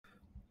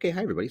Okay,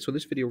 hi everybody. So in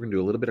this video, we're going to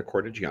do a little bit of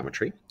coordinate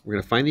geometry. We're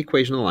going to find the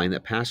equation of the line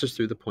that passes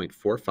through the point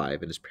 4,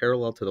 5 and is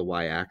parallel to the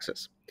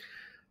y-axis.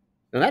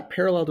 Now that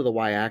parallel to the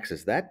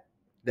y-axis, that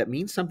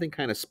means something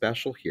kind of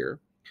special here.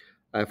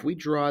 If we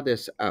draw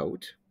this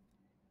out,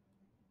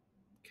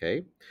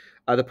 okay,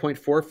 the point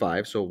 4,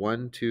 5, so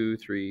 1, 2,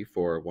 3,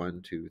 4,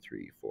 1, 2,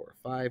 3, 4,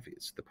 5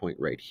 is the point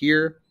right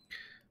here.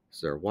 This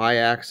is our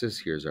y-axis.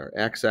 Here's our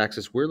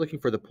x-axis. We're looking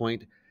for the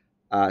point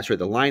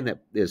the line that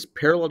is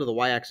parallel to the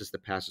y-axis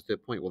that passes through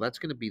the point. Well, that's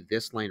going to be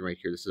this line right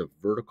here. This is a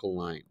vertical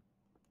line.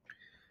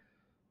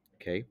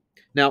 Okay.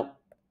 Now,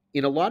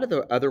 in a lot of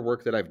the other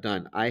work that I've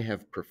done, I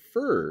have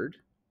preferred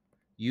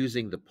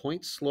using the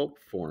point slope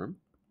form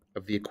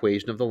of the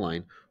equation of the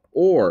line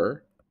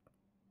or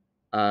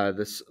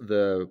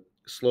the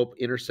slope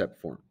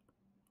intercept form.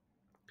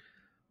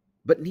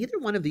 But neither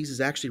one of these is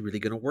actually really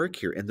going to work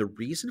here. And the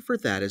reason for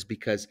that is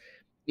because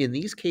in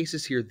these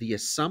cases here, the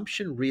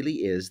assumption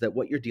really is that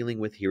what you're dealing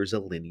with here is a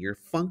linear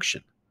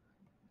function.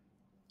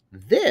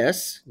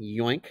 This,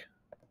 yoink,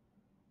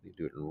 let me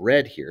do it in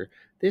red here,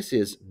 this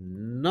is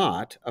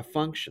not a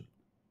function.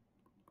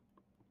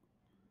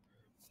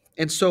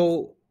 And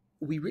so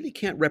we really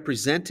can't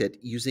represent it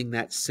using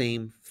that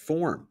same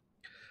form,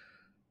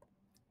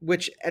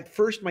 which at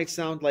first might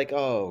sound like,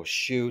 oh,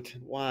 shoot,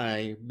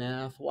 why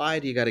math? Why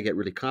do you got to get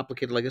really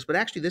complicated like this? But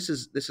actually, this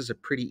is a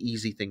pretty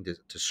easy thing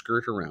to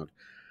skirt around.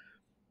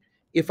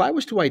 If I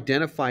was to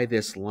identify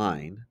this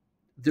line,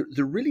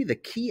 the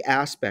key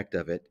aspect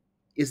of it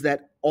is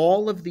that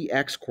all of the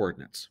x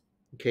coordinates,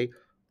 okay,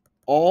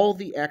 all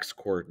the x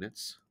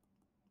coordinates,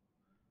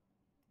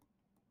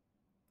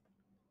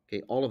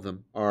 okay, all of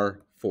them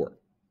are 4.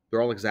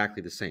 They're all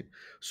exactly the same.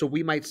 So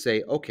we might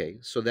say, okay,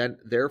 so then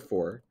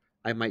therefore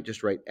I might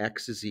just write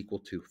x is equal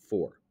to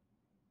 4.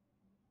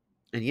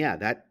 And yeah,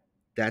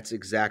 that's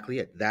exactly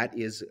it. That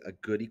is a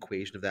good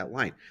equation of that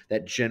line.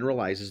 That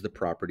generalizes the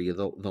property of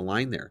the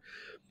line there.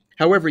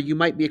 However, you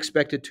might be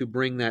expected to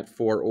bring that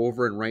 4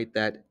 over and write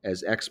that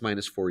as x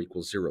minus 4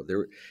 equals 0.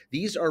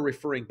 These are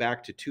referring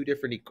back to two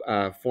different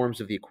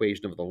forms of the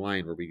equation of the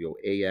line where we go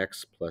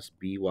ax plus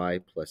by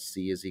plus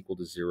c is equal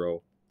to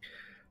 0,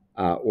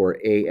 or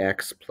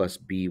ax plus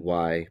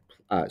by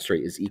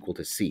is equal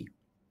to c.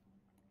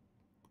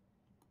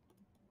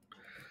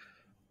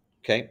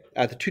 Okay,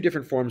 the two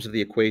different forms of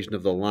the equation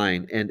of the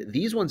line, and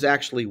these ones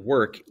actually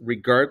work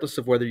regardless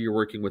of whether you're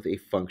working with a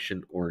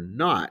function or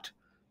not.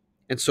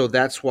 And so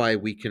that's why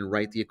we can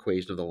write the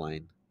equation of the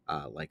line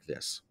like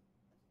this.